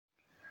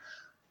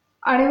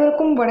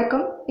அனைவருக்கும்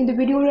வணக்கம். இந்த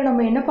வீடியோவில்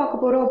நம்ம என்ன பார்க்க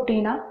போகிறோம்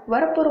அப்படின்னா,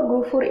 வரப்போகிற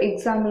குரூப் 4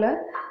 எக்ஸாமில்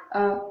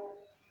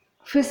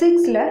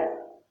ஃபிசிக்ஸில்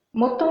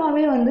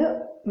மொத்தமாகவே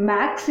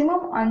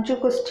மேக்ஸிமம் 5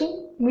 கொஸ்டின்,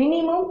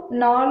 மினிமம்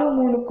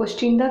 4-3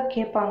 கொஸ்டின் தான்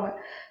கேட்பாங்க.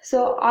 ஸோ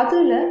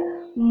அதில்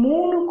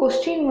 3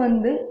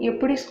 கொஸ்டின்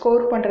எப்படி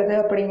ஸ்கோர் பண்ணுறது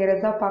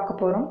அப்படிங்கிறது தான்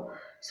பார்க்க போகிறோம்.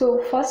 ஸோ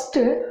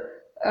ஃபஸ்ட்டு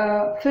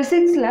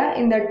ஃபிசிக்ஸில்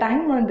இந்த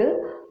டைம்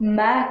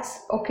மேக்ஸ்,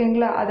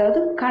 ஓகேங்களா,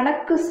 அதாவது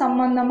கணக்கு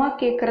சம்பந்தமாக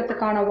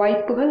கேட்குறதுக்கான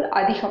வாய்ப்புகள்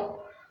அதிகம்.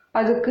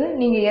 அதுக்கு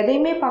நீங்கள்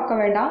எதையுமே பார்க்க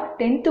வேண்டாம்.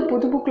 10th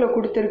புது புக்கில்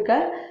கொடுத்துருக்க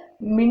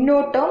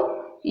மின்னோட்டம்,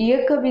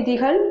 இயக்க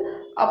விதிகள்,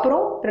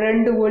 அப்புறம்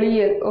 2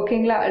 ஒளியியல்,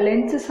 ஓகேங்களா,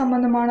 லென்ஸு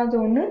சம்மந்தமானது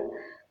ஒன்று,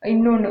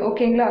 இன்னொன்று,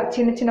 ஓகேங்களா,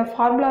 சின்ன சின்ன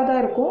ஃபார்முலா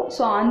தான் இருக்கும்.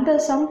 ஸோ அந்த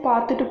சம்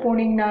பார்த்துட்டு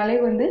போனீங்கனாலே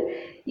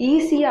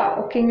ஈஸியாக,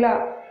 ஓகேங்களா,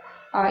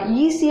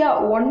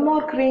 ஈஸியாக 1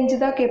 மார்க் ரேஞ்சு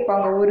தான்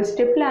கேட்பாங்க. ஒரு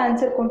ஸ்டெப்பில்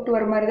ஆன்சர் கொண்டு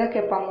வர மாதிரி தான்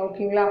கேட்பாங்க,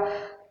 ஓகேங்களா.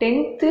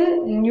 10th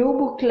நியூ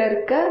புக்கில்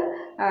இருக்க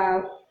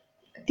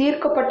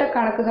தீர்க்கப்பட்ட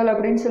கணக்குகள்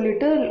அப்படின்னு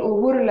சொல்லிட்டு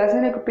ஒவ்வொரு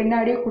லெசனுக்கு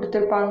பின்னாடியே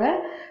கொடுத்துருப்பாங்க.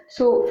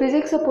 ஸோ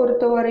ஃபிசிக்ஸை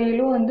பொறுத்த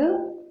வரையிலும்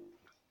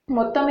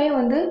மொத்தமே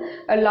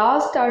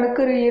லாஸ்ட்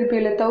அணுக்கரு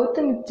இயற்பியலை தவிர்த்து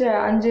மிச்ச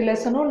 5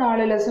 லெசனோ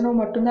 4 லெசனோ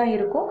மட்டும்தான்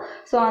இருக்கும்.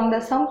 ஸோ அந்த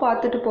சம்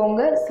பார்த்துட்டு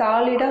போங்க,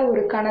 சாலிடாக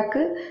ஒரு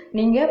கணக்கு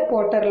நீங்கள்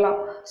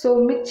போட்டுடலாம். ஸோ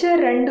மிச்ச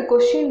 2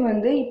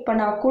 கொஸ்டின் இப்போ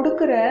நான்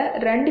கொடுக்குற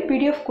 2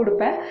 பிடிஎஃப்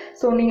கொடுப்பேன்.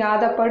 ஸோ நீங்கள்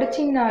அதை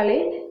படிச்சிங்கனாலே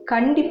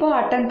கண்டிப்பாக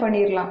அட்டன்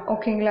பண்ணிடலாம்,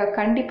 ஓகேங்களா.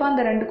 கண்டிப்பாக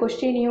அந்த 2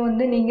 கொஸ்டினையும்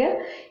நீங்கள்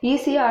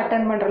ஈஸியாக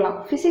அட்டன் பண்ணுறலாம்.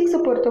 ஃபிசிக்ஸை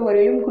பொறுத்த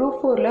வரையிலும் குரூப்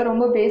 4ல்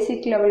ரொம்ப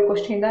பேசிக் லெவல்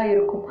கொஸ்டின் தான்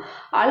இருக்கும்.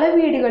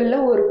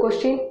 அளவீடுகளில் ஒரு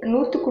கொஸ்டின்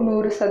 100க்கு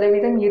 100%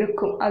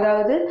 இருக்கும்.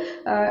 அதாவது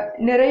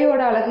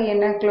நிறையோட அலகு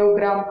என்ன,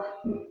 கிலோகிராம்,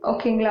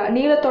 ஓகேங்களா,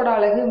 நீளத்தோட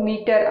அலகு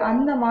மீட்டர்,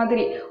 அந்த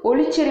மாதிரி.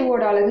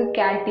 ஒளிச்செறிவோட அலகு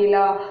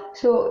கேண்டிலா.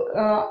 ஸோ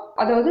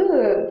அதாவது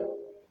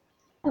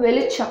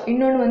வெளிச்சம்,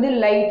 இன்னொன்று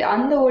லைட்,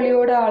 அந்த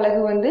ஒளியோட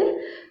அலகு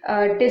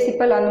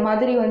டெசிப்பல், அந்த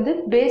மாதிரி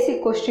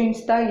பேசிக்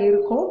கொஸ்டின்ஸ் தான்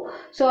இருக்கும்.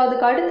 ஸோ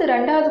அதுக்கு அடுத்து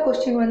 2வது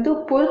கொஸ்டின்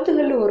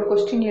பொருத்துகளில் ஒரு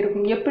கொஸ்டின்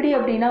இருக்கும். எப்படி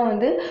அப்படின்னா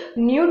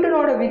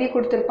நியூட்டனோட விதி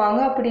கொடுத்துருப்பாங்க.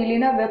 அப்படி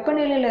இல்லைன்னா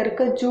வெப்பநிலையில்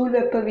இருக்க ஜூல்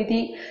வெப்ப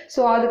விதி. ஸோ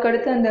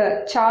அதுக்கடுத்து அந்த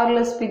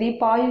சார்லஸ் விதி,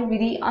 பாயில்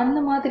விதி, அந்த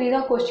மாதிரி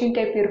தான் கொஸ்டின்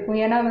டைப் இருக்கும்.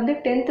 ஏன்னா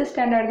 10th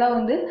ஸ்டாண்டர்ட்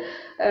தான்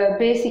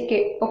பேசிக்கே,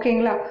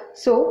 ஓகேங்களா.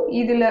 ஸோ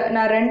இதில்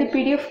நான் 2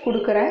 பிடிஎஃப்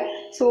கொடுக்குறேன்.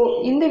 ஸோ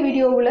இந்த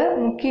வீடியோவில்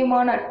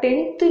முக்கியமான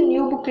 10th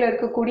நியூ புக்கில்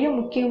இருக்கக்கூடிய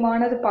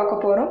முக்கியமானது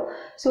பார்க்க போகிறோம்.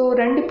 ஸோ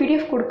 2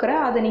 பிடிஎஃப்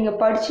கொடுக்குறேன், அதை நீங்கள்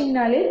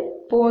படிச்சிங்கனாலே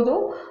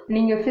போதும்.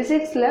 நீங்கள்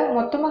ஃபிசிக்ஸில்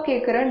மொத்தமாக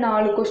கேட்குற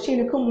 4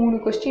 கொஸ்டினுக்கு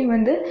 3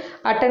 கொஸ்டின்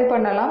அட்டன்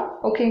பண்ணலாம்,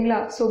 ஓகேங்களா.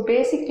 ஸோ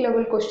பேசிக்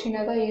லெவல்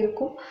கொஸ்டினாக தான்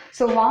இருக்கும்.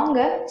 ஸோ வாங்க,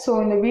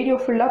 ஸோ இந்த வீடியோ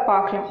ஃபுல்லாக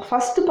பார்க்கலாம்.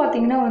 ஃபஸ்ட்டு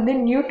பார்த்தீங்கன்னா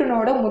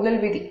நியூட்டனோட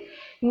முதல் விதி.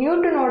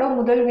 நியூட்டனோட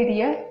முதல்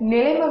விதியை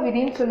நிலைம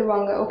விதின்னு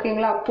சொல்லுவாங்க,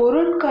 ஓகேங்களா.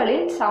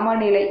 பொருட்களின்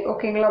சமநிலை,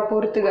 ஓகேங்களா,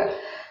 பொறுத்துக.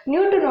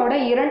 நியூட்டனோட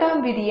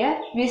 2ஆம் விதியை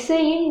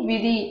விசையின்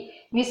விதி.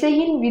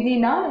 விசையின்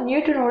விதினா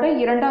நியூட்டனோட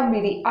 2ஆம்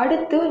விதி.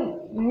 அடுத்து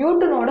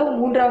நியூட்டனோட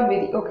 3ஆம்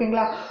விதி,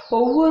 ஓகேங்களா.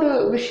 ஒவ்வொரு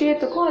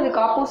விஷயத்துக்கும் அதுக்கு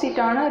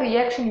ஆப்போசிட்டான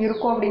ரியாக்ஷன்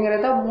இருக்கும்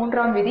அப்படிங்கிறது தான்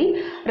 3ஆம் விதி.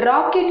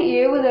 ராக்கெட்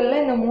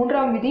ஏவுதலில் இந்த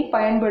 3ஆம் விதி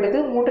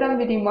பயன்படுது. 3ஆம்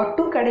விதி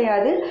மட்டும்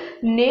கிடையாது,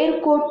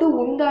 நேர்கோட்டு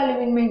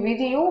உந்தாளிவின்மை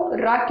விதியும்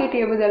ராக்கெட்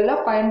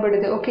ஏவுதலில்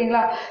பயன்படுது,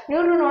 ஓகேங்களா.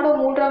 நியூட்டனோட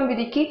 3ஆம்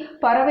விதிக்கு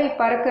பறவை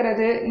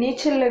பறக்கிறது,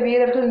 நீச்சலில்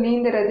வீரர்கள்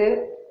நீந்துறது,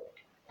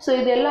 ஸோ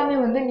இது எல்லாமே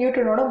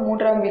நியூட்டனோட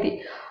 3ஆம் விதி.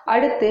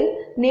 அடுத்து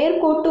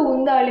நேர்கோட்டு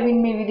உந்த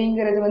அழிவின்மை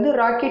விதிங்கிறது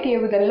ராக்கெட்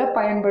ஏவுதலில்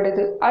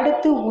பயன்படுது.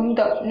 அடுத்து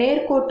உந்தம்,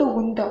 நேர்கோட்டு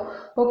உந்தம்,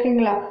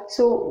 ஓகேங்களா.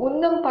 ஸோ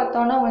உந்தம்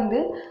பார்த்தோன்னா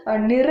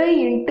நிறை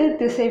இன்ட்டு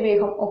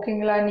திசைவேகம்,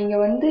 ஓகேங்களா.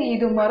 நீங்கள்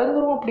இது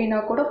மறந்துடும் அப்படின்னா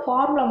கூட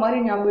ஃபார்முலா மாதிரி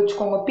ஞாபகம்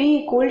வச்சுக்கோங்க.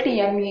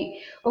 P=mE,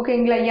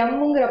 ஓகேங்களா.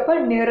 எம்ங்கிறப்ப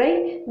நிறை,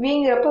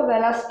 விங்கிறப்ப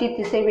வெலாசிட்டி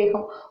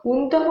திசைவேகம்.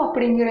 உந்தம்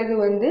அப்படிங்கிறது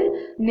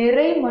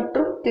நிறை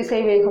மற்றும்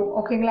திசைவேகம்,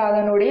 ஓகேங்களா,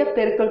 அதனுடைய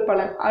பெருக்கல்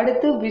பலன்.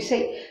 அடுத்து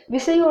விசை.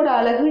 விசையோட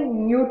அலகு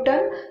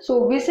நியூட்டன். ஸோ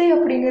விசை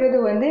அப்படிங்கிறது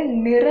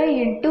நிறை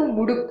இன்ட்டு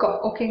முடுக்கம்,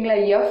 ஓகேங்களா.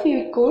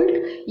 F=ma,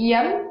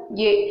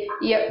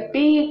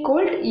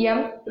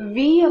 P=mv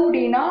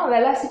அப்படின்னா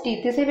வெலாசிட்டி,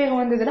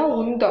 திசைவேகம் வந்ததுன்னா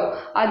உந்தம்.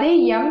 அதே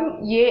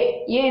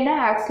ஏன்னா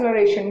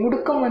ஆக்சலரேஷன்,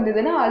 முடுக்கம்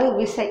வந்ததுன்னா அது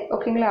விசை,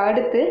 ஓகேங்களா.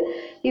 அடுத்து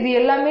இது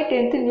எல்லாமே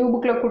 10th நியூ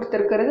புக்கில்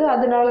கொடுத்துருக்கிறது,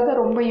 அதனால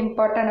தான் ரொம்ப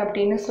இம்பார்ட்டன்ட்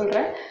அப்படின்னு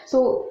சொல்கிறேன். ஸோ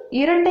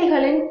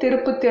இரட்டைகளின்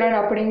திருப்புத்திறன்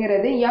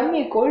அப்படிங்கிறது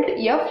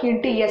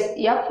M=F×S.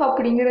 F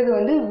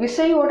அப்படிங்கிறது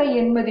விசையோட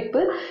எண்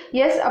மதிப்பு,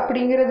 S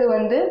அப்படிங்கிறது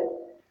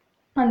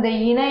அந்த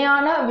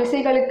இணையான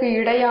விசைகளுக்கு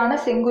இடையான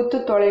செங்குத்து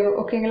தொலைவு,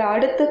 ஓகேங்களா.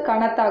 அடுத்து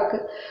கணத்தாக்கு,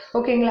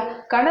 ஓகேங்களா.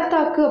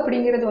 கணத்தாக்கு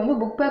அப்படிங்கிறது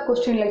புக் பேக்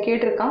கொஸ்டினில்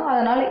கேட்டிருக்காங்க,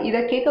 அதனால்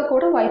இதை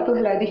கேட்கக்கூட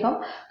வாய்ப்புகள் அதிகம்.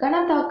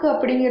 கணத்தாக்கு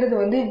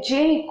அப்படிங்கிறது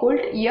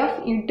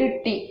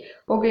J=F×T,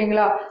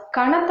 ஓகேங்களா.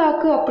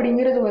 கணத்தாக்கு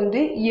அப்படிங்கிறது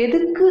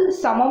எதுக்கு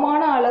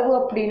சமமான அளவு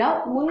அப்படின்னா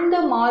உந்த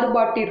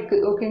மாறுபாட்டிற்கு,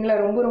 ஓகேங்களா.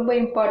 ரொம்ப ரொம்ப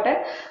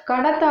இம்பார்ட்டன்ட்.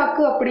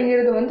 கணத்தாக்கு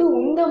அப்படிங்கிறது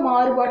உந்த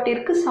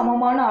மாறுபாட்டிற்கு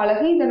சமமான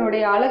அலகு.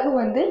 இதனுடைய அலகு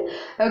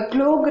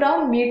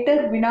கிலோகிராம் மீட்டர்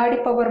வினாடி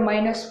பவர்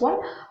 -1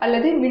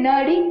 அல்லது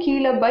வினாடி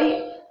கீழே பை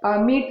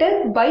மீட்டர்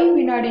பை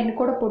வினாடின்னு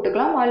கூட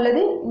போட்டுக்கலாம்,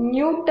 அல்லது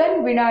நியூட்டன்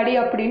வினாடி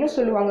அப்படின்னு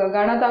சொல்லுவாங்க.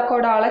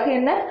 கனதாக்கோட அழகு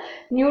என்ன?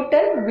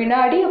 நியூட்டன்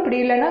வினாடி, அப்படி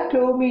இல்லைன்னா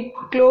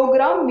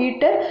கிலோகிராம்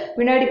மீட்டர்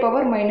வினாடி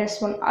பவர்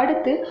 -1.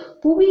 அடுத்து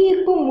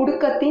புவியீர்ப்பு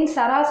முடுக்கத்தின்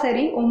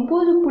சராசரி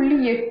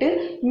 9.8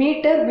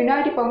 மீட்டர்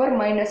வினாடி பவர்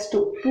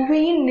 -2.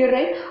 புவியின்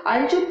நிறை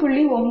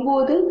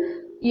 5.972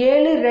 ×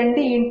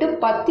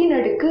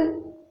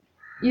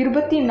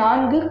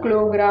 10⁻24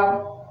 கிலோகிராம்.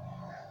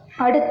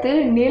 அடுத்து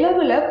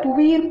நிலவில்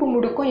புவியீர்ப்பு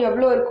முடுக்கம்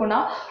எவ்வளோ இருக்குன்னா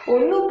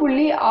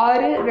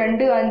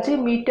 1.625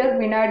 மீட்டர்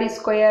வினாடி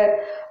ஸ்கொயர்.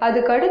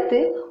 அதுக்கடுத்து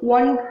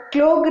 1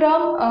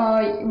 கிலோகிராம்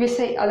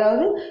விசை,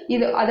 அதாவது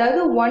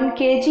 1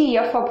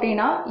 kgf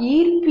அப்படின்னா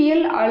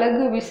ஈர்ப்பியல்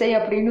அலகு விசை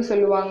அப்படின்னு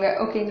சொல்லுவாங்க.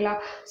 ஓகேங்களா?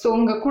 ஸோ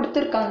இங்கே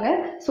கொடுத்துருக்காங்க.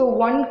 ஸோ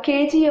 1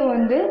 kgயை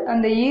வந்து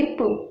அந்த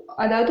ஈர்ப்பு,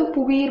 அதாவது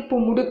புவியீர்ப்பு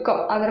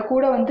முடுக்கம், அதில்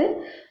கூட வந்து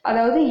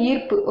அதாவது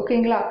ஈர்ப்பு.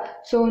 ஓகேங்களா?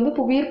 ஸோ வந்து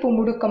புவியீர்ப்பு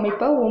முடுக்கம்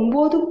இப்போ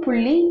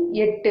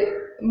 9.8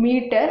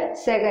 மீட்டர்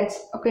செகண்ட்ஸ்.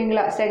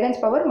 ஓகேங்களா?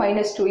 செகண்ட்ஸ் பவர்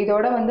 -2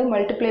 இதோட வந்து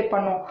மல்டிப்ளை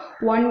பண்ணோம்.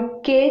 1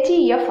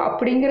 kgf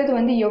அப்படிங்கிறது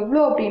வந்து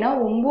எவ்வளோ அப்படின்னா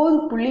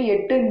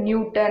 9.8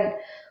 நியூட்டன்.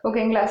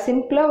 ஓகேங்களா?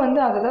 சிம்பிளாக வந்து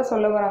அதை தான்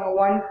சொல்ல வராங்க.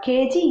 1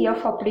 kgf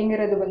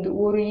அப்படிங்கிறது வந்து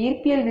ஒரு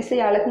ஈர்ப்பியல் விசை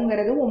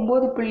அலகுங்கிறது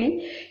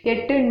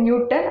 9.8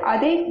 நியூட்டன்.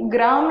 அதே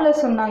கிராமில்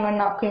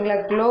சொன்னாங்கன்னா, ஓகேங்களா,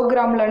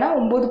 கிலோகிராம்லனா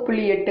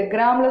 9.8,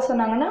 கிராமில்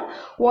சொன்னாங்கன்னா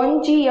 1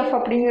 gf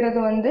அப்படிங்கிறது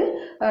வந்து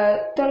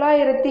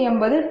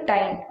 980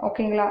 டைம்.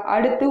 ஓகேங்களா?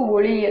 அடுத்து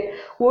ஒளியியல்.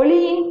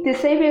 ஒளியின்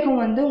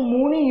திசைவேகம் வந்து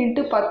 3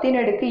 ×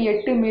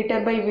 10⁸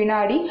 மீட்டர் பை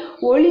வினாடி.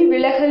 ஒளி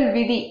விலகல்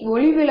விதி,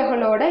 ஒளி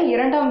விலகலோட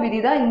இரண்டாம்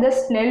விதி தான் இந்த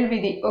ஸ்னெல்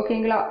விதி.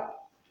 ஓகேங்களா?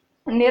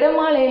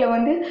 நிறமாலையில்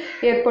வந்து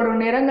ஏற்படும்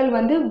நிறங்கள்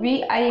வந்து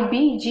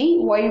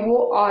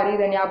VIBGYOR,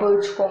 இதை ஞாபகம்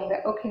வச்சுக்கோங்க.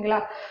 ஓகேங்களா?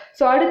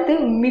 ஸோ அடுத்து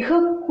மிக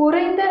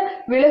குறைந்த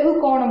விலகு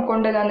கோணம்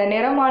கொண்டது, அந்த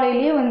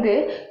நிறமாலையிலேயே வந்து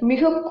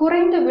மிக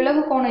குறைந்த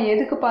விலகு கோணம்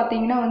எதுக்கு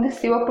பார்த்தீங்கன்னா வந்து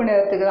சிவப்பு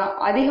நிறத்துக்கு தான்.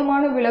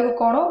 அதிகமான விலகு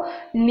கோணம்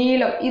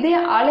நீலம். இதே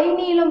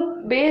அலைநீளம்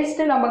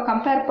பேஸ்டு நம்ம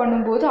கம்பேர்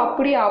பண்ணும்போது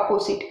அப்படியே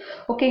ஆப்போசிட்.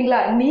 ஓகேங்களா?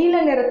 நீல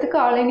நிறத்துக்கு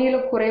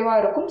அலைநீளம் குறைவாக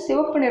இருக்கும்,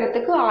 சிவப்பு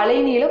நிறத்துக்கு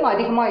அலைநீளம்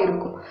அதிகமாக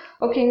இருக்கும்.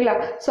 ஓகேங்களா?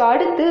 ஸோ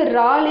அடுத்து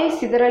ராலே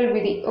சிதறல்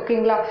விதி.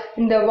 ஓகேங்களா?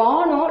 இந்த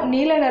வானம்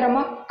நீல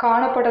நிறமாக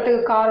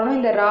காணப்படுறதுக்கு காரணம்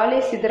இந்த ராலே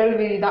சிதறல்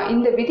விதி தான்.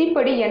 இந்த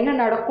விதிப்படி என்ன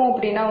நடக்கும்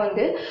அப்படின்னா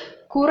வந்து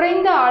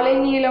குறைந்த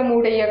அலைநீளம்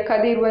உடைய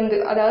கதிர் வந்து,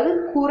 அதாவது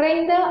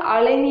குறைந்த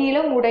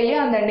அலைநீளம் உடைய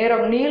அந்த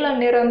நிறம், நீல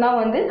நிறம் தான்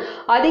வந்து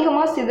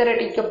அதிகமாக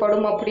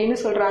சிதறடிக்கப்படும் அப்படின்னு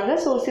சொல்கிறாங்க.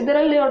 ஸோ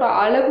சிதறலோட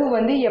அளவு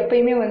வந்து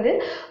எப்பயுமே வந்து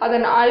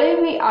அதன்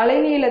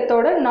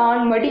அலைநீளத்தோட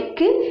 4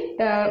 மடிக்கு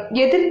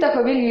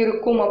எதிர்த்தகவில்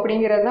இருக்கும்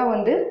அப்படிங்கிறது தான்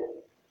வந்து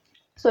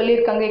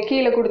சொல்லியிருக்காங்க.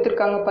 கீழே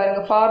கொடுத்துருக்காங்க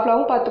பாருங்கள்.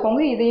 ஃபார்முலாவும்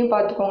பார்த்துக்கோங்க, இதையும்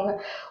பார்த்துக்கோங்க.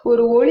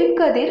 ஒரு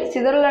ஒளிக்கதிர்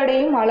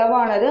சிதறலடையும்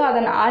அளவானது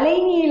அதன்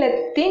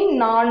அலைநீளத்தின்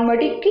 4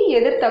 மடிக்கு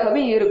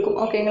எதிர்த்தகவில் இருக்கும்.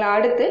 ஓகேங்களா?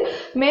 அடுத்து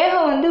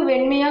மேகம் வந்து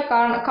வெண்மையாக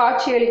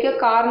காட்சியளிக்க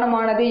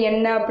காரணமானது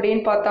என்ன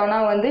அப்படின்னு பார்த்தோம்னா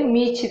வந்து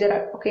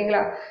மீச்சிதறல்.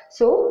 ஓகேங்களா?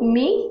 ஸோ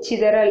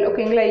மீச்சிதறல்.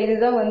 ஓகேங்களா?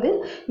 இதுதான் வந்து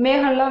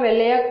மேகம்லாம்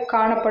வெள்ளையாக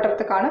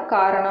காணப்படுறதுக்கான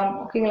காரணம்.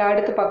 ஓகேங்களா?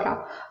 அடுத்து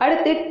பார்க்கலாம்.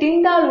 அடுத்து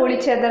டிண்டால்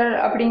ஒளிச்சிதறல்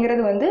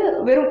அப்படிங்கிறது வந்து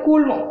வெறும்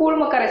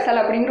கூழ்ம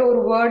கரைசல் அப்படிங்கிற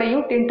ஒரு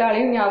வேர்டையும்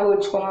டிண்டாலையும் ஞாபகம்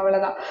வச்சுக்கோங்க,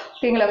 அவ்வளோதான்.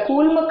 ஓகேங்களா?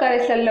 கூழ்ம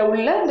கரைசலில்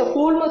உள்ள இந்த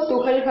கூழ்ம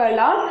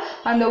துகள்களால்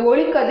அந்த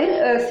ஒளிக்கதிர்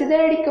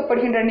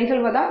சிதறடிக்கப்படுகின்ற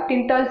நிகழ்வை தான்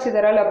டிண்டால்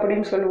சிதறல்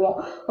அப்படின்னு சொல்லுவோம்.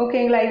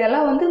 ஓகேங்களா?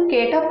 இதெல்லாம் வந்து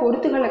கேட்டால்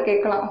பொறுத்துகளில்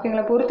கேட்கலாம்.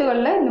 ஓகேங்களா?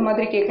 பொறுத்துகளில் இந்த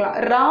மாதிரி கேட்கலாம்.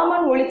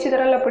 ராமன்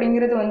ஒளிச்சிதறல்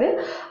அப்படிங்கிறது வந்து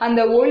அந்த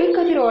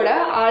ஒளிக்கதிரோட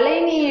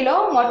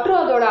அலைநீளம் மற்றும்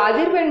அதோட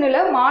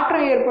அதிர்வெண்ணில்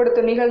மாற்றம்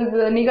ஏற்படுத்தும்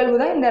நிகழ்வு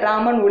தான் இந்த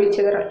ராமன்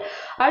ஒளிச்சிதறல்.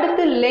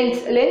 அடுத்து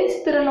லென்ஸ்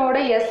திறனோட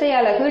எஸ்ஐ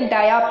அலகு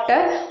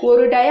டயாப்டர்.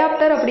 ஒரு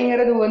டயாப்டர்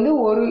அப்படிங்கிறது வந்து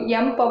ஒரு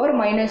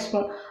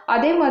m⁻⁻1.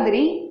 அதே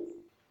மாதிரி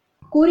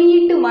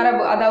குறியீட்டு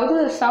மரபு, அதாவது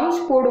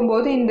சம்ஸ்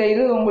போடும்போது இந்த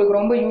இது உங்களுக்கு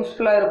ரொம்ப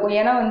யூஸ்ஃபுல்லாக இருக்கும்.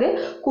 ஏன்னா வந்து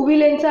குவி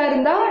லென்ஸாக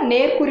இருந்தால்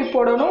நேர்குறி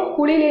போடணும்,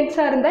 குழி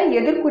லென்ஸாக இருந்தால்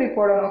எதிர்குறி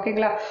போடணும்.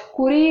 ஓகேங்களா?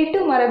 குறியீட்டு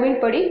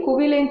மரபின் படி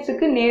குவி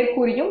லென்ஸுக்கு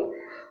நேர்குறியும்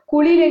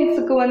குழி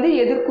லென்ஸுக்கு வந்து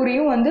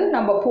எதிர்குறியும் வந்து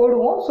நம்ம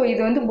போடுவோம். ஸோ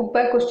இது வந்து புக்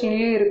பேக்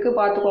கொஸ்டின்லேயும் இருக்குது,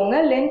 பார்த்துக்கோங்க.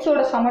 லென்ஸோட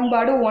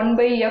சமன்பாடு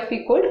 1/f =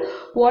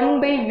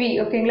 1/v.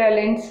 ஓகேங்களா?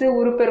 லென்ஸு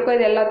உருப்பெருக்கம்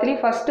இது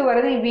எல்லாத்துலேயும் ஃபஸ்ட்டு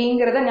வரது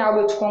விங்கிறத ஞாபகம்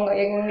வச்சுக்கோங்க.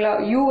 ஓகேங்களா?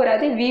 u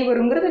வராது, v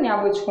வருங்கிறத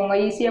ஞாபகம் வச்சுக்கோங்க,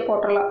 ஈஸியாக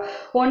போட்டுடலாம்.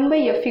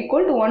 1/f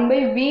 =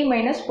 1/v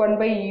 -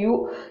 1/u.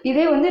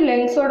 இதே வந்து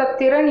லென்ஸோட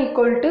திறன்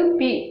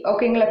p.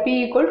 ஓகேங்களா? p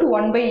 =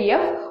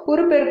 1/f.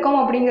 உருப்பெருக்கம்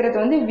அப்படிங்கிறது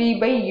வந்து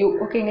v/u.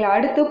 ஓகேங்களா?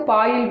 அடுத்து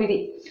பாயில் விதி.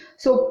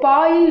 ஸோ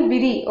பாயில்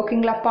விதி.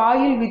 ஓகேங்களா?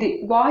 பாயில் விதி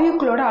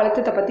வாயுக்களோட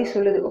அழுத்தத்தை பற்றி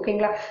சொல்லுது.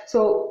 ஓகேங்களா? ஸோ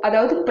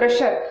அதாவது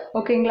ப்ரெஷர்.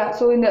 ஓகேங்களா?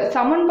 ஸோ இந்த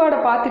சமன்பாடை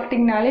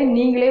பார்த்துக்கிட்டிங்கனாலே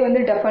நீங்களே வந்து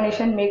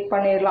டெஃபனிஷன் மேக்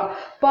பண்ணிடலாம்.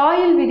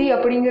 பாயில் விதி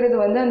அப்படிங்கிறது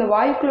வந்து அந்த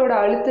வாயுக்களோட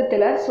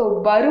அழுத்தத்தில் ஸோ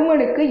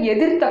பருமனுக்கு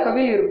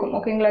எதிர்த்தகவில் இருக்கும்.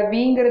 ஓகேங்களா?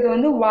 விங்கிறது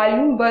வந்து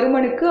வால்யூம்,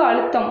 பருமனுக்கு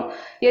அழுத்தம்,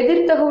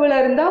 எதிர்த்தகவில்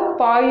இருந்தால்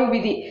பாயு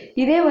விதி.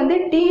 இதே வந்து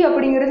T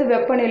அப்படிங்கிறது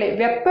வெப்பநிலை.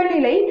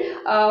 வெப்பநிலை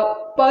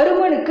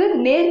பருமனுக்கு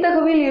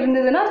நேர்த்தகவில்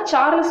இருந்ததுன்னா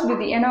சார்லஸ்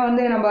விதி. ஏன்னா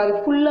வந்து நம்ம அது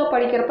ஃபுல்லாக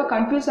படிக்கிறப்ப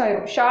கன்ஃபியூஸ்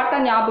ஆகிடும்.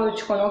 ஷார்ட்டாக ஞாபகம்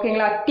வச்சுக்கணும்.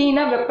 ஓகேங்களா?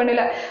 டீனா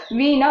வெப்பநிலை,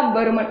 வீனா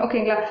பருமன்.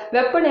 ஓகேங்களா?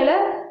 வெப்பநிலை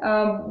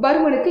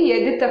பருமனுக்கு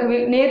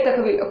எதிர்த்தகவில்,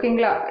 நேர்த்தகவில்.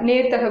 ஓகேங்களா?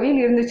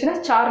 நேர்த்தகவில் இருந்துச்சுன்னா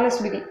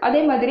சார்லஸ் விதி.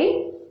 அதே மாதிரி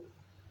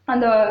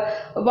அந்த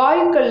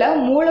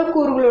வாயுக்களில்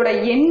மூலக்கூறுகளோட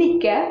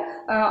எண்ணிக்கை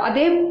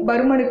அதே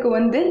பருமனுக்கு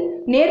வந்து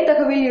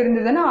நேர்த்தகவில்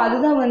இருந்ததுன்னா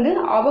அதுதான் வந்து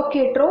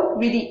அவகேட்ரோ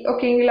விதி.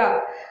 ஓகேங்களா?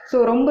 ஸோ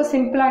ரொம்ப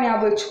சிம்பிளாக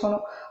ஞாபகம்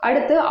வச்சுக்கணும்.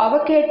 அடுத்து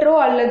அவகேட்ரோ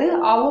அல்லது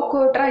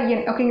அவகோட்ரா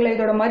எண். ஓகேங்களா?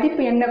 இதோட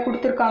மதிப்பு என்ன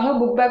கொடுத்துருக்காங்க,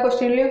 புக் பேக்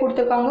கொஸ்டின்லேயும்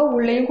கொடுத்துருக்காங்க,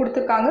 உள்ளேயும்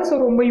கொடுத்துருக்காங்க. ஸோ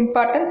ரொம்ப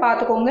இம்பார்ட்டன்ட்,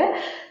 பார்த்துக்கோங்க.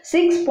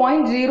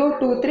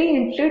 6.023 ×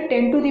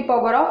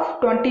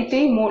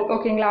 10⁻23 மோல்.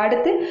 ஓகேங்களா?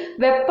 அடுத்து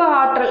வெப்ப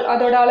ஆற்றல்,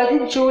 அதோட அலகு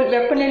ஜூல்,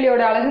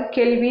 வெப்பநிலையோட அலகு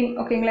கெல்வின்.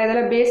 ஓகேங்களா?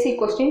 இதெல்லாம் பேசிக்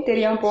கொஸ்டின்,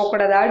 தெரியாமல்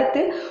போகக்கூடாது.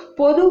 அடுத்து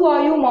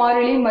பொதுவாயு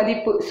மாறிலி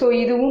மதிப்பு. ஸோ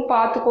இதுவும்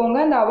பார்த்துக்கோங்க,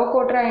 இந்த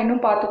அவகோட்ரா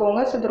எண்ணும்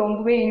பார்த்துக்கோங்க. ஸோ இது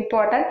ரொம்பவே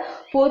இம்பார்ட்டன்ட்.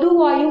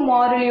 பொதுவாயு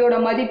மாறிலியோட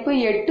மதிப்பு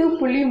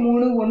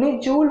 8.31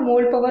 joule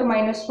mole power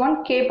 -1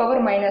 K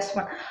power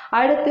 -1.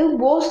 அடுத்து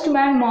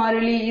போல்ட்ஸ்மேன்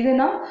மாறிலி,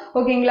 இதுனா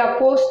ஓகேங்களா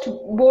போல்ட்ஸ்மேன்.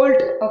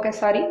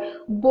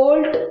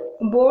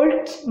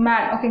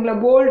 ஓகேங்களா?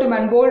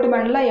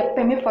 போல்ட்மேன்லாம்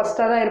எப்பயுமே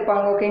ஃபர்ஸ்ட்டாக தான்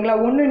இருப்பாங்க. ஓகேங்களா?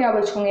 ஒன்று ஞாபகம்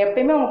வச்சுக்கோங்க,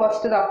 எப்பயுமே அவங்க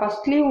ஃபர்ஸ்ட்டு தான்.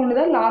 ஃபர்ஸ்ட்லேயும் ஒன்று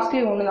தான்,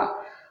 லாஸ்ட்லேயும் ஒன்று தான்.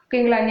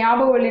 ஓகேங்களா?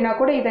 ஞாபகம் இல்லைனா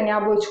கூட இதை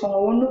ஞாபகம் வச்சுக்கோங்க.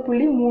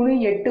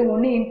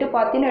 1.381 ×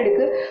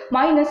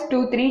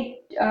 10⁻23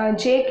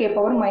 ஜே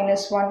பவர்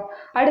 -1.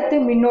 அடுத்து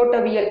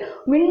மின்னோட்டவியல்.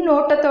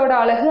 மின்னோட்டத்தோட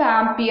அலகு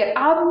ஆம்பியர்.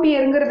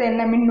 ஆம்பியருங்கிறது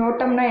என்ன,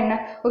 மின்னோட்டம்னா என்ன?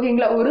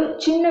 ஓகேங்களா? ஒரு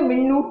சின்ன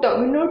மின்னூட்டம்,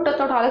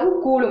 மின்னூட்டத்தோட அலகு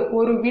கூலும்.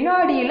 ஒரு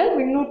வினாடியில்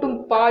மின்னூட்டம்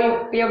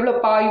பாயும், எவ்வளோ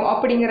பாயும்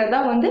அப்படிங்கிறது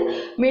தான் வந்து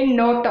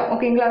மின்னோட்டம்.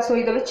 ஓகேங்களா? ஸோ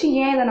இதை வச்சு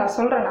ஏன் இதை நான்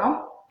சொல்கிறேன்னா,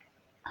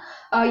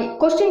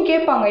 கொஸ்டின்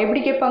கேட்பாங்க.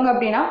 எப்படி கேட்பாங்க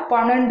அப்படின்னா,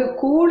 12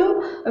 கூலும்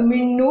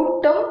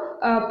மின்னூட்டம்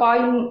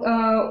பாயும்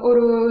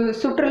ஒரு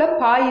சுற்றுல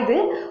பாயுது.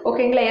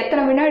 ஓகேங்களா?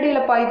 எத்தனை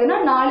வினாடியில் பாயுதுன்னா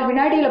 4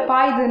 வினாடியில்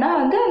பாயுதுன்னா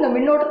வந்து அந்த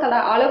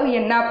மின்னோட்டத்தோட அளவு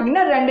என்ன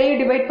அப்படின்னா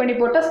 2ஐயும் டிவைட் பண்ணி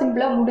போட்டால்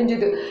சிம்பிளாக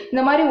முடிஞ்சுது.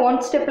 இந்த மாதிரி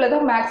 1 ஸ்டெப்பில்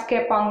தான் மேக்ஸ்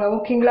கேட்பாங்க.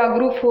 ஓகேங்களா?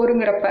 குரூப்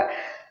 4ங்கிறப்ப.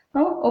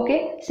 ஓகே,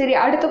 சரி,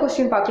 அடுத்த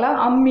கொஸ்டின் பார்க்கலாம்.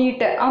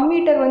 அம்மீட்டர்.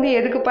 அம்மீட்டர் வந்து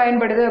எதுக்கு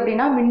பயன்படுது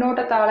அப்படின்னா,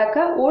 மின்னோட்டத்தை அளக்க.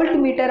 வோல்ட்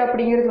மீட்டர்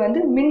அப்படிங்கிறது வந்து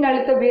மின்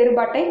அழுத்த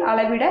வேறுபாட்டை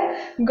அளவிட.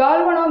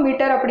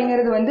 கால்வனோமீட்டர்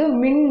அப்படிங்கிறது வந்து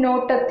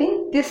மின்னோட்டத்தின்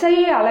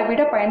திசையை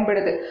அளவிட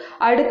பயன்படுது.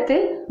 அடுத்து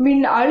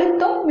மின்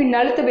அழுத்தம், மின்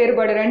அழுத்த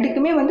வேறுபாடு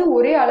ரெண்டுக்குமே வந்து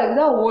ஒரே அலகு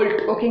தான்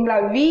வோல்ட். ஓகேங்களா?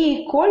 V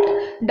 =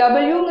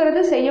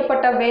 Wங்கிறது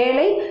செய்யப்பட்ட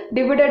வேலை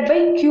டிவைடட் பை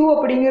Q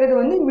அப்படிங்கிறது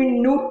வந்து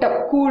மின்னூட்டம்,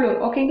 கூலும்.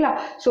 ஓகேங்களா?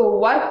 ஸோ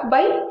ஒர்க்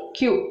பை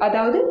Q,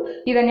 அதாவது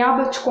இதை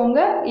ஞாபகம் வச்சுக்கோங்க,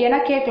 ஏன்னா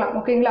கேட்கலாம்.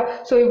 ஓகேங்களா?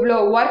 ஸோ இவ்வளோ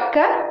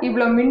ஒர்க்கை,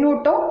 இவ்வளோ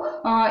மின்னூட்டம்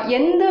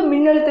எந்த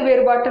மின்னழுத்த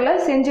வேறுபாட்டில்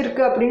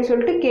செஞ்சுருக்கு அப்படின்னு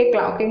சொல்லிட்டு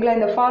கேட்கலாம். ஓகேங்களா?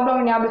 இந்த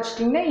ஃபார்முலாவை ஞாபகம்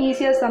வச்சுட்டிங்கன்னா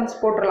ஈஸியாக சம்ஸ்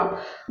போட்டுடலாம்.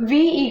 V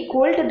 =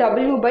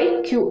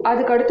 W/Q.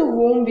 அதுக்கு அடுத்து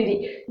ஓம் விதி.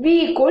 V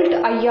 =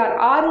 IR.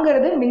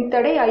 ஆருங்கிறது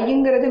மின்தடை,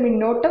 ஐங்கிறது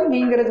மின்னோட்டம்,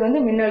 விங்கிறது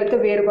வந்து மின்னழுத்த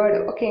வேறுபாடு.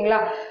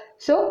 ஓகேங்களா?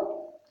 ஸோ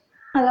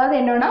அதாவது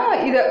என்னன்னா,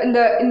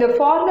 இந்த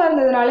ஃபார்முலா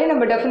இருந்ததுனாலே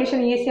நம்ம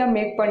டெஃபினிஷன் ஈஸியாக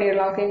மேக்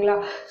பண்ணிடலாம். ஓகேங்களா?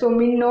 ஸோ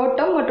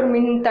மின்னோட்டம் மற்றும்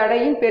மின்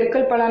தடையின்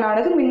பெருக்கல்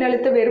பலனானது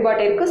மின்னழுத்த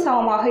வேறுபாட்டிற்கு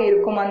சமமாக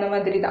இருக்கும், அந்த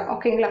மாதிரி தான்.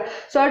 ஓகேங்களா?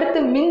 ஸோ அடுத்து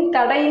மின்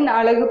தடையின்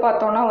அலகு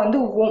பார்த்தோம்னா வந்து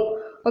ஓம்.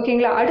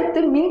 ஓகேங்களா? அடுத்து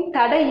மின்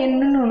தடை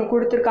எண்ணுன்னு ஒன்று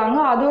கொடுத்துருக்காங்க,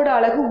 அதோட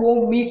அலகு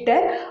ஓம்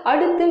மீட்டர்.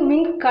 அடுத்து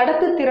மின்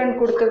கடத்து திறன்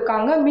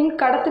கொடுத்துருக்காங்க. மின்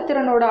கடத்து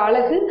திறனோட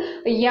அலகு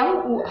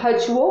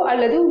MHO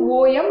அல்லது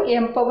OM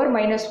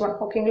m⁻⁻1.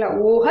 ஓகேங்களா?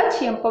 OH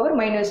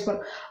m⁻⁻1.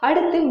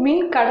 அடுத்து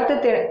மின் கடத்து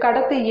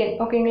எண்.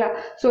 ஓகேங்களா?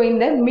 ஸோ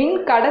இந்த மின்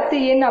கடத்து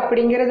எண்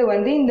அப்படிங்கிறது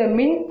வந்து இந்த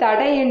மின்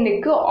தடை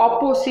எண்ணுக்கு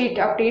ஆப்போசிட்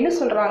அப்படின்னு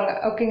சொல்கிறாங்க.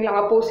 ஓகேங்களா?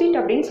 ஆப்போசிட்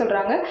அப்படின்னு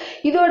சொல்கிறாங்க.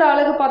 இதோட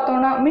அலகு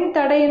பார்த்தோம்னா மின்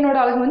தடை எண்ணோட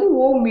அலகு வந்து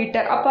ஓம்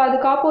மீட்டர். அப்போ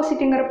அதுக்கு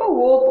ஆப்போசிட்டுங்கிறப்ப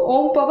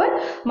ஓம் பவர்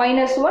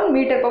 -1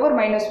 மீட்டர் பவர்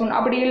 -1.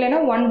 அப்படி இல்லைன்னா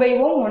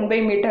 1/ஓம்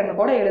 1/மீட்டர்னு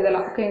கூட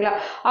எழுதலாம். ஓகேங்களா?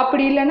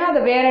 அப்படி இல்லைன்னா அது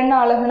வேற என்ன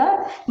அலகுனா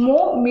மோ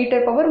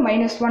மீட்டர் பவர்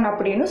 -1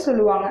 அப்படின்னு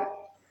சொல்லுவாங்க.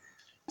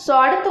 ஸோ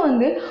அடுத்து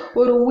வந்து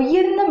ஒரு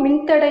உயர்ந்த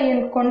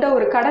மின்தடையின் கொண்ட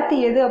ஒரு கடத்தி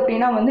எது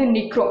அப்படின்னா வந்து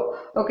நிக்ரோம்.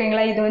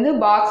 ஓகேங்களா? இது வந்து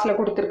பாக்ஸில்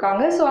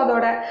கொடுத்துருக்காங்க. ஸோ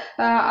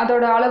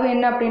அதோட அளவு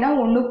என்ன அப்படின்னா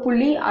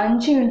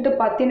 1.5 ×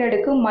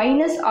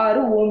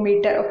 10⁻⁻6 ஓம்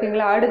மீட்டர்.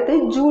 ஓகேங்களா? அடுத்து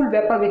ஜூல்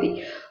வெப்ப விதி.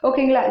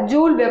 ஓகேங்களா?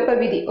 ஜூல் வெப்ப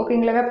விதி.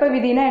 ஓகேங்களா? வெப்ப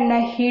விதினா என்ன,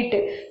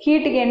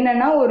 ஹீட்டுக்கு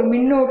என்னன்னா ஒரு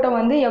மின்னோட்டம்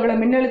வந்து எவ்வளோ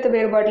மின்னழுத்த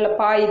வேறுபாட்டில்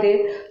பாயுது,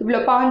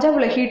 இவ்வளோ பாஞ்சா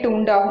இவ்வளோ ஹீட்டு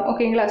உண்டாகும்.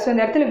 ஓகேங்களா? ஸோ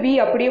இந்த இடத்துல V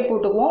அப்படியே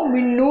போட்டுக்குவோம்.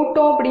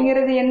 மின்னூட்டம்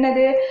அப்படிங்கிறது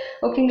என்னது?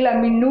 ஓகேங்களா?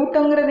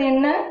 மின்னூட்டங்கிறது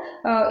என்ன,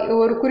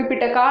 ஒரு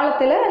குறிப்பிட்ட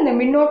காலத்தில் இந்த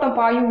மின்னோட்டம்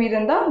பாயும்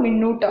வீதம் தான்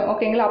மின்னூட்டம்.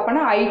 ஓகேங்களா? அப்போனா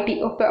IT.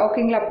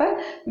 ஓகேங்களா? அப்போ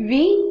V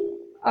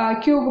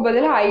Qக்கு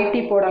பதிலாக IT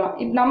போடலாம்.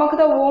 நமக்கு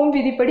தான் ஓம்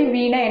விதிப்படி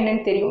வீணா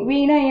என்னன்னு தெரியும்.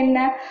 வீணா என்ன,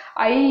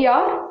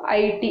 IR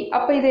IT.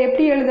 அப்போ இதை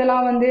எப்படி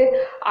எழுதலாம் வந்து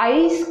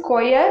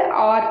I²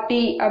 RT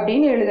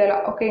அப்படின்னு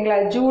எழுதலாம். ஓகேங்களா?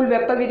 ஜூல்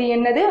வெப்ப விதி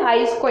என்னது,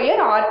 I²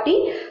 RT.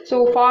 ஸோ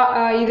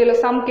இதில்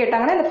சம்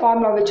கேட்டாங்கன்னா இந்த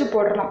ஃபார்முலா வச்சு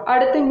போடலாம்.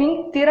 அடுத்து மின்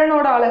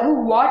திறனோட அலகு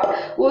வாட்.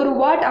 ஒரு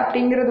வாட்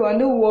அப்படிங்கிறது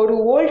வந்து 1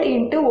 வோல்ட்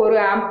 ×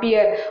 1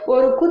 ஆம்பியர்.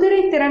 ஒரு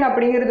குதிரை திறன்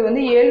அப்படிங்கிறது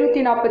வந்து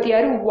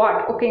 746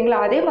 வாட். ஓகேங்களா?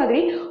 அதே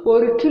மாதிரி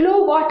 1 கிலோ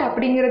வாட்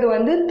அப்படிங்கிறது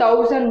வந்து வந்து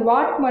 1000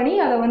 வாட் மணி,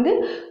 அதை வந்து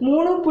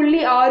 3.6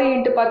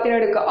 ×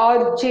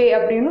 10⁻6J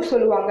அப்படின்னு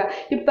சொல்லுவாங்க.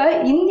 இப்போ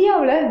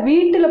இந்தியாவில்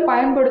வீட்டில்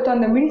பயன்படுத்தும்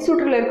அந்த மின்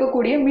சுற்றில்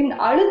இருக்கக்கூடிய மின்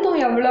அழுத்தம்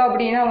எவ்வளோ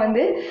அப்படின்னா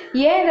வந்து,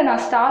 ஏன் இதை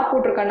நான் ஸ்டார்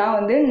போட்டிருக்கேன்னா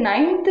வந்து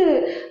 9th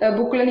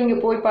புக்கில்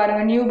நீங்கள் போய்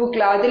பாருங்கள், நியூ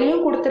புக்கில்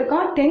அதுலேயும்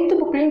கொடுத்துருக்கான், 10th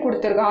புக்லேயும்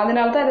கொடுத்துருக்கான்.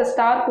 அதனால தான் அதை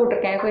ஸ்டார்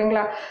போட்டிருக்கேன்.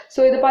 ஓகேங்களா?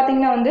 ஸோ இது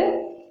பார்த்தீங்கன்னா வந்து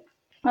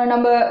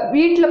நம்ம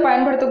வீட்டில்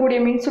பயன்படுத்தக்கூடிய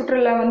மின்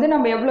சுற்றில் வந்து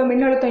நம்ம எவ்வளோ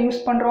மின்னழுத்தம்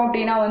யூஸ் பண்ணுறோம்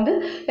அப்படின்னா வந்து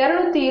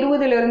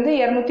 220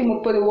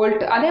 230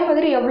 வோல்ட். அதே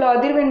மாதிரி எவ்வளோ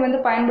அதிர்வெண் வந்து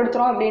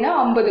பயன்படுத்துகிறோம் அப்படின்னா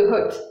 50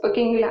 ஹெர்ட்ஸ்.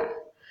 ஓகேங்களா?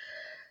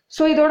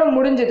 ஸோ இதோட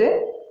முடிஞ்சது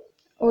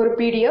ஒரு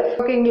பிடிஎஃப்.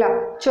 ஓகேங்களா?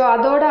 ஸோ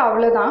அதோட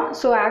அவ்வளோதான்.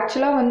 ஸோ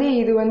ஆக்சுவலாக வந்து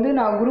இது வந்து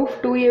நான் குரூப்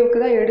 2Aவுக்கு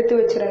தான் எடுத்து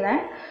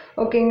வச்சுருந்தேன்.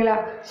 ஓகேங்களா?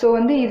 ஸோ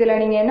வந்து இதில்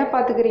நீங்கள் என்ன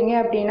பார்த்துக்கிறீங்க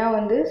அப்படின்னா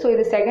வந்து, ஸோ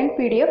இது செகண்ட்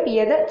பிடிஎஃப்.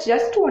 எதை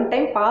ஜஸ்ட் ஒன்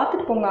டைம்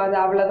பார்த்துட்டு போங்க, அது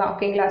அவ்வளோதான்.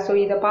 ஓகேங்களா? ஸோ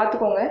இதை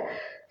பார்த்துக்கோங்க.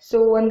 ஸோ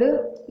வந்து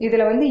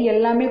இதில் வந்து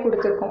எல்லாமே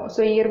கொடுத்துருக்கோம். ஸோ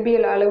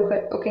இயற்பியல்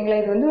அளவுகள். ஓகேங்களா?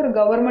 இது வந்து ஒரு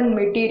கவர்மெண்ட்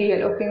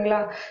மெட்டீரியல். ஓகேங்களா?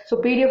 ஸோ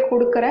பிடிஎஃப்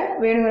கொடுக்குறேன்,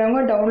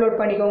 வேணுங்கிறவங்க டவுன்லோட்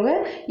பண்ணிக்கோங்க,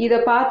 இதை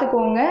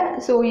பார்த்துக்கோங்க.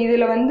 ஸோ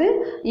இதில் வந்து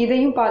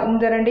இதையும்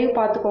இந்த ரெண்டையும்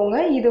பார்த்துக்கோங்க.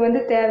 இது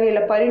வந்து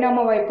தேவையில்லை,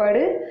 பரிணாம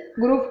வாய்ப்பாடு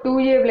குரூப்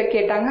 2Aவில்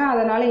கேட்டாங்க,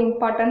 அதனால்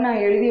இம்பார்ட்டன்ட்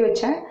நான் எழுதி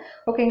வச்சேன்.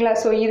 ஓகேங்களா?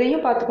 ஸோ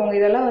இதையும் பார்த்துக்கோங்க,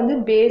 இதெல்லாம் வந்து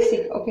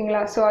பேசிக்.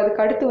 ஓகேங்களா? ஸோ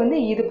அதுக்கு அடுத்து வந்து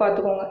இது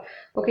பார்த்துக்கோங்க.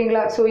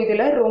 ஓகேங்களா? ஸோ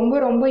இதில் ரொம்ப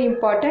ரொம்ப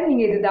இம்பார்ட்டன்ட்,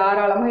 நீங்கள் இது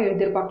தாராளமாக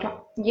எழுதிருப்பாக்கலாம்.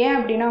 ஏன்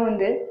அப்படின்னா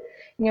வந்து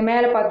இங்கே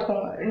மேலே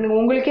பார்த்துக்கோங்க,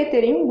 உங்களுக்கே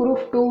தெரியும்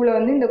குரூப் 2வில்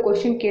வந்து இந்த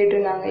கொஸ்டின்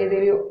கேட்டிருந்தாங்க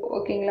எதுலையோ.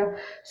 ஓகேங்களா?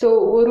 ஸோ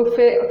ஒரு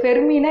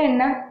ஃபெர்மினா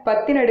என்ன,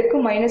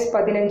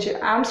 10⁻−15.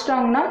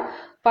 ஆம்ஸ்ட்ராங்னா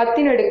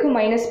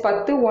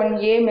 10⁻−10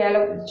 1A மேலே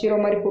 0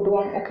 மாதிரி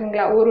போட்டுவாங்க.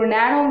 ஓகேங்களா? ஒரு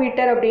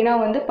நேனோமீட்டர் அப்படின்னா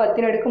வந்து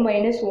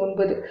 10⁻−9.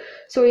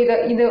 ஸோ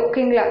இது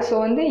ஓகேங்களா? ஸோ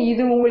வந்து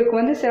இது உங்களுக்கு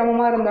வந்து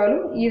சிரமமாக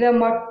இருந்தாலும் இதை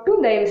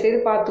மட்டும் தயவு செய்து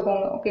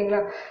பார்த்துக்கோங்க.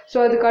 ஓகேங்களா? ஸோ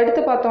அதுக்கு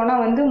அடுத்து பார்த்தோன்னா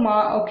வந்து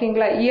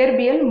ஓகேங்களா,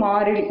 இயற்பியல்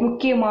மாறிலி,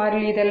 முக்கிய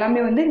மாறிலி, இது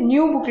எல்லாமே வந்து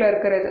நியூ புக்கில்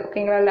இருக்கிறது.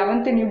 ஓகேங்களா?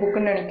 11th நியூ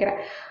புக்குன்னு நினைக்கிறேன்.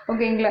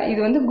 ஓகேங்களா? இது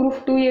வந்து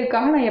குரூப்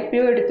 2Aக்காக நான்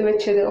எப்பயோ எடுத்து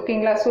வச்சது.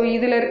 ஓகேங்களா? ஸோ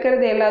இதில்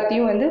இருக்கிறது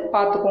எல்லாத்தையும் வந்து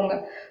பார்த்துக்கோங்க.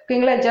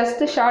 ஓகேங்களா?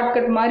 ஜஸ்ட்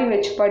ஷார்ட்கட் மாதிரி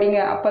வச்சு படிங்க,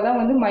 அப்போ தான்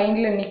வந்து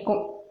மைண்டில்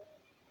நிற்கும்.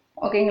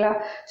 ஓகேங்களா?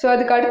 ஸோ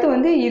அதுக்கு அடுத்து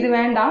வந்து இது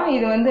வேண்டாம்,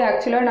 இது வந்து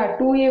ஆக்சுவலாக நான்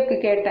 2Aக்கு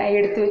கேட்டேன்,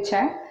 எடுத்து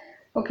வச்சேன்.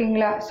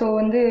 ஓகேங்களா? ஸோ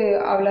வந்து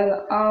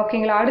அவ்வளோதான்.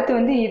 ஓகேங்களா? அடுத்து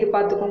வந்து இது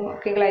பார்த்துக்கோங்க.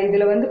 ஓகேங்களா?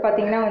 இதில் வந்து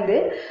பார்த்திங்கன்னா வந்து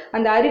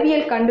அந்த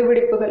அறிவியல்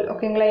கண்டுபிடிப்புகள்,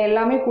 ஓகேங்களா,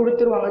 எல்லாமே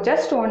கொடுத்துருவாங்க.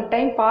 ஜஸ்ட் ஒன்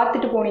டைம்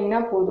பார்த்துட்டு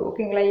போனீங்கன்னா போதும்.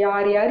 ஓகேங்களா?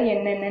 யார் யார்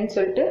என்னென்னு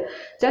சொல்லிட்டு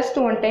ஜஸ்ட்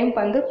ஒன் டைம்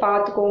வந்து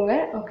பார்த்துக்கோங்க.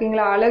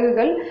 ஓகேங்களா?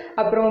 அலகுகள்,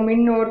 அப்புறம்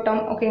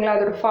மின்னோட்டம், ஓகேங்களா,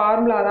 அதோட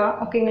ஃபார்முலா தான்.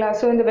 ஓகேங்களா?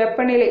 ஸோ இந்த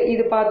வெப்பநிலை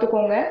இது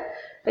பார்த்துக்கோங்க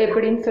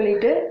எப்படின்னு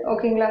சொல்லிட்டு.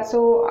 ஓகேங்களா? ஸோ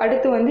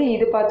அடுத்து வந்து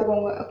இது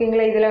பார்த்துக்கோங்க.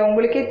 ஓகேங்களா? இதில்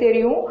உங்களுக்கே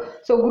தெரியும்.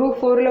 ஸோ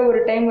குரூப் 4ல் ஒரு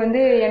டைம் வந்து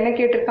என்ன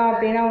கேட்டிருக்கான்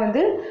அப்படின்னா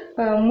வந்து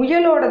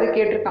முயலோடது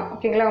கேட்டிருக்கான்.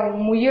 ஓகேங்களா?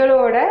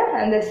 முயலோட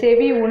அந்த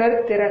செவி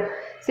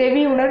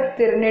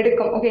உணர்திறன்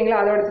நெடுக்கம். ஓகேங்களா?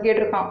 அதோட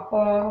கேட்டிருக்கான்.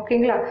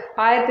 ஓகேங்களா?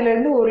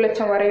 1000லேருந்து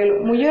 1,00,000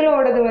 வரையிலும்.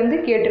 முயலோடது வந்து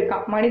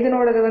கேட்டிருக்கான்.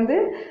 மனிதனோடது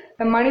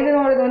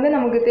வந்து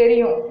நமக்கு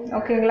தெரியும்.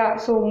 ஓகேங்களா?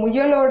 ஸோ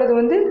முயலோடது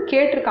வந்து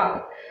கேட்டிருக்காங்க.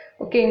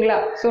 ஓகேங்களா?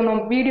 ஸோ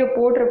நான் வீடியோ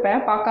போட்டிருப்பேன்,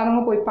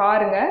 பார்க்காதவங்க போய்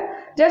பாருங்கள்.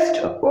 ஜஸ்ட்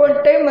ஒரு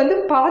டைம் வந்து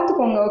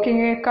பார்த்துக்கோங்க.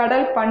 ஓகேங்க?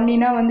 கடல்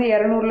பன்னினா வந்து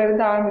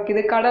 200லேருந்து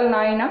ஆரம்பிக்குது, கடல்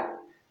நாயினா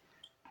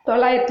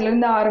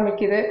 900லேருந்து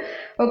ஆரம்பிக்குது.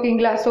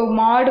 ஓகேங்களா? ஸோ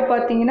மாடு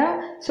பார்த்தீங்கன்னா,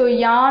 ஸோ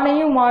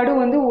யானையும் மாடும்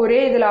வந்து ஒரே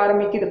இதில்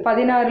ஆரம்பிக்குது,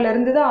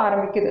 16லேருந்து தான்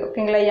ஆரம்பிக்குது.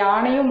 ஓகேங்களா?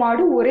 யானையும்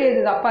மாடு ஒரே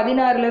இது தான்,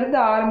 16லேருந்து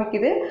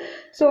ஆரம்பிக்குது.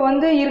 ஸோ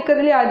வந்து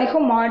இருக்கிறதுலே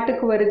அதிகம்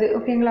மாட்டுக்கு வருது.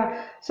 ஓகேங்களா?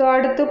 ஸோ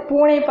அடுத்து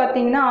பூனை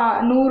பார்த்தீங்கன்னா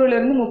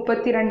 100லேருந்து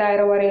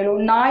 32,000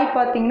 வரையிலும், நாய்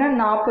பார்த்தீங்கன்னா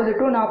 40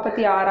 to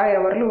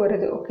 46,000 வரையிலும்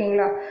வருது.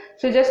 ஓகேங்களா?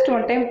 ஸோ ஜஸ்ட்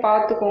ஒன் டைம்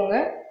பார்த்துக்கோங்க.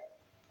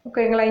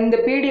 ஓகேங்களா? இந்த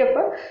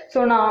பிடிஎஃப்பை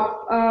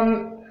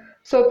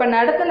ஸோ இப்போ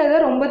நடத்துனதை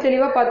ரொம்ப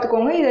தெளிவாக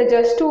பார்த்துக்கோங்க. இதை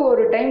ஜஸ்ட்டு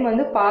ஒரு டைம்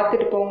வந்து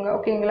பார்த்துட்டு போங்க.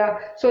 ஓகேங்களா?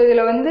 ஸோ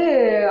இதில் வந்து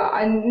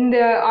இந்த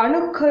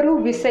அணுக்கரு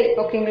விசை,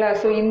 ஓகேங்களா,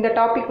 ஸோ இந்த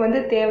டாபிக்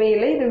வந்து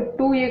தேவையில்லை, இது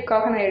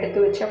 2Aக்காக நான்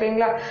எடுத்து வச்சேன்.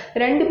 ஓகேங்களா?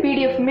 2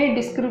 பிடிஎஃப்மே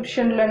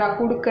டிஸ்கிரிப்ஷனில் நான்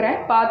கொடுக்குறேன்,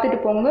 பார்த்துட்டு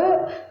போங்க.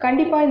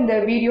 கண்டிப்பாக இந்த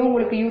வீடியோ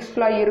உங்களுக்கு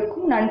யூஸ்ஃபுல்லாக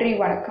இருக்கும். நன்றி,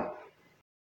 வணக்கம்.